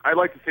I'd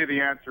like to say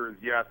the answer is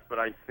yes, but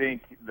I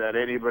think that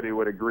anybody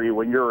would agree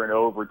when you're in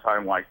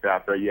overtime like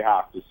that you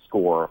have to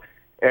score.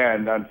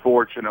 And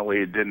unfortunately,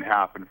 it didn't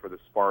happen for the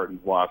Spartans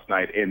last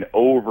night in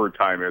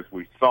overtime, as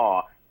we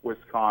saw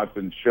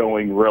Wisconsin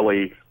showing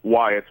really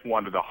why it's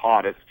one of the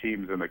hottest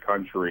teams in the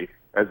country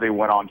as they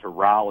went on to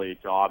rally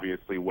to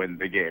obviously win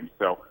the game.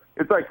 So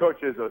it's like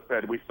Coach Izzo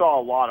said, we saw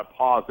a lot of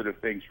positive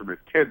things from his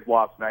kids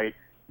last night.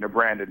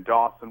 Brandon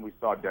Dawson, we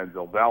saw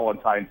Denzel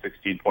Valentine,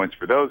 16 points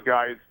for those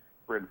guys.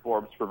 Bryn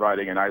Forbes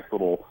providing a nice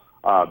little,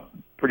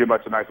 pretty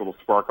much a nice little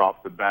spark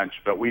off the bench.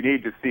 But we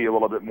need to see a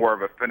little bit more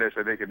of a finish,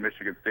 I think, in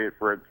Michigan State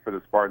for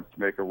the Spartans to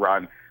make a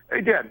run.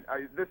 Again,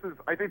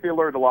 I think they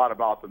learned a lot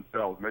about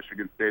themselves.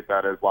 Michigan State,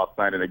 that is, last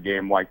night in a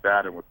game like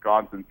that, and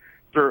Wisconsin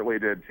certainly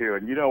did too.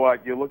 And you know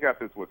what? You look at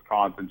this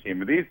Wisconsin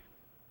team, and these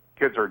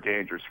kids are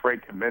dangerous.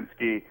 Frank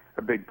Kaminsky,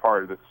 a big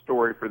part of the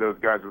story for those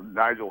guys, with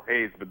Nigel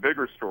Hayes, the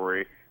bigger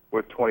story,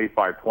 with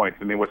 25 points.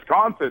 I mean,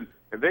 Wisconsin,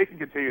 if they can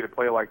continue to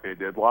play like they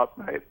did last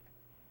night,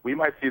 we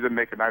might see them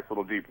make a nice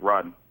little deep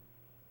run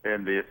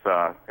in this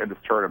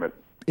tournament.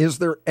 Is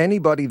there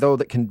anybody, though,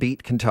 that can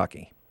beat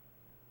Kentucky?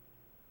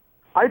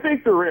 I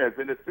think there is,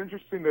 and it's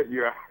interesting that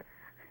you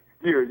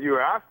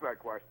asked that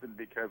question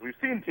because we've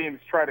seen teams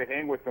try to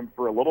hang with them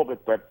for a little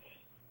bit, but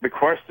the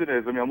question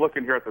is, I mean, I'm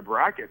looking here at the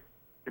bracket.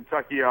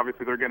 Kentucky,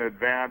 obviously, they're going to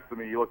advance. I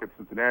mean, you look at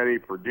Cincinnati,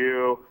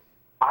 Purdue.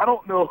 I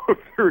don't know if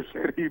there's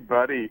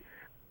anybody.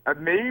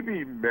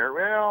 Maybe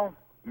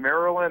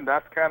Maryland,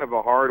 that's kind of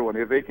a hard one.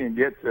 If they can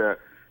get to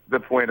the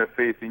point of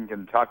facing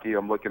Kentucky,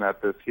 I'm looking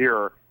at this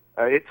here.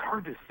 It's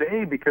hard to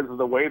say because of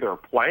the way they're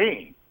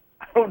playing.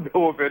 I don't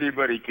know if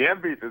anybody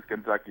can beat this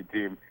Kentucky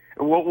team.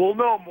 We'll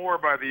know more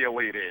by the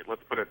Elite Eight,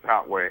 let's put it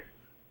that way.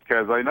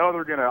 Because I know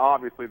they're going to,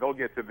 obviously, they'll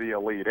get to the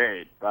Elite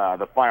Eight.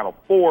 The Final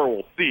Four,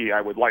 we'll see.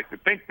 I would like to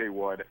think they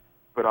would.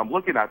 But I'm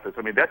looking at this.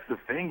 I mean, that's the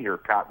thing here,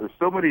 Pat. There's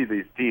so many of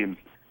these teams.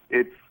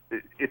 It's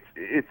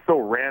so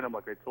random,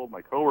 like I told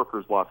my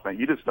coworkers last night.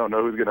 You just don't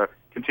know who's going to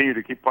continue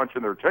to keep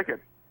punching their ticket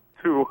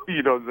to,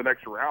 the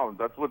next round.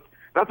 That's what's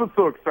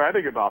so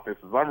exciting about this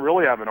is I'm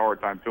really having a hard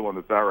time filling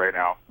this out right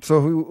now. So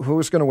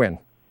who's going to win?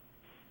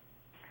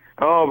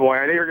 Oh boy,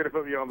 I know you're going to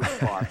put me on the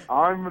spot.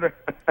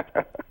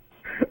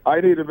 I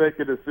need to make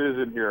a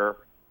decision here.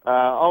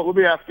 Let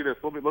me ask you this.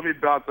 Let me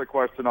bounce that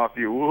question off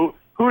you.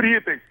 Who do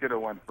you think's going to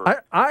win first?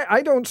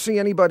 I don't see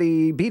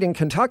anybody beating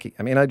Kentucky.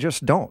 I mean, I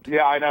just don't.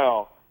 Yeah, I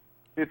know.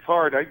 It's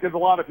hard because a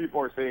lot of people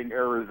are saying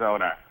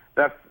Arizona.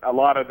 That's a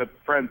lot of the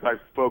friends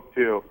I've spoke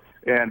to,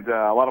 and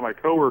a lot of my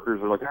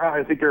coworkers are like,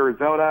 I think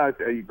Arizona.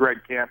 Greg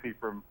Campy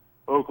from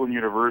Oakland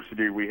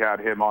University, we had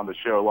him on the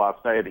show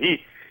last night.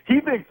 He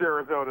thinks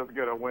Arizona's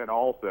going to win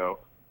also.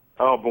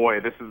 Oh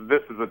boy, this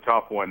is a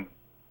tough one.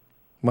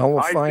 Well,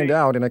 we'll find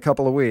out in a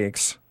couple of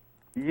weeks.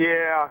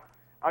 Yeah.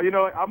 I'm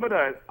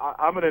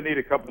gonna need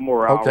a couple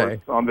more hours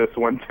on this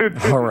one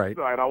to All right.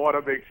 decide. I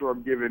want to make sure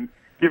I'm giving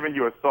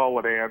you a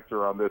solid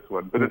answer on this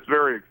one. But it's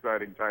very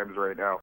exciting times right now.